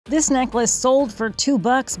This necklace sold for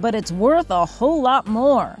 $2, but it's worth a whole lot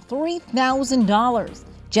more, $3,000.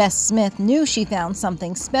 Jess Smith knew she found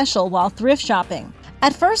something special while thrift shopping.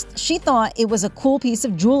 At first, she thought it was a cool piece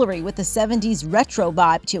of jewelry with a 70s retro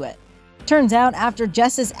vibe to it. Turns out, after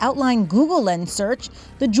Jess's outline Google Lens search,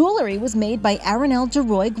 the jewelry was made by Aaronel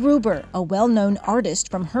Deroy Gruber, a well-known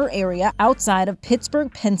artist from her area outside of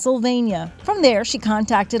Pittsburgh, Pennsylvania. From there, she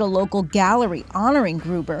contacted a local gallery honoring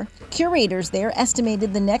Gruber. Curators there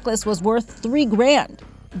estimated the necklace was worth $3,000.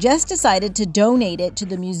 Jess decided to donate it to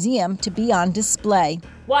the museum to be on display.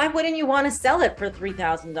 Why wouldn't you want to sell it for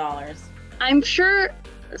 $3,000? I'm sure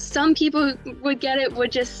some people who would get it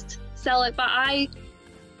would just sell it, but I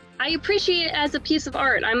appreciate it as a piece of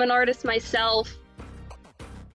art. I'm an artist myself.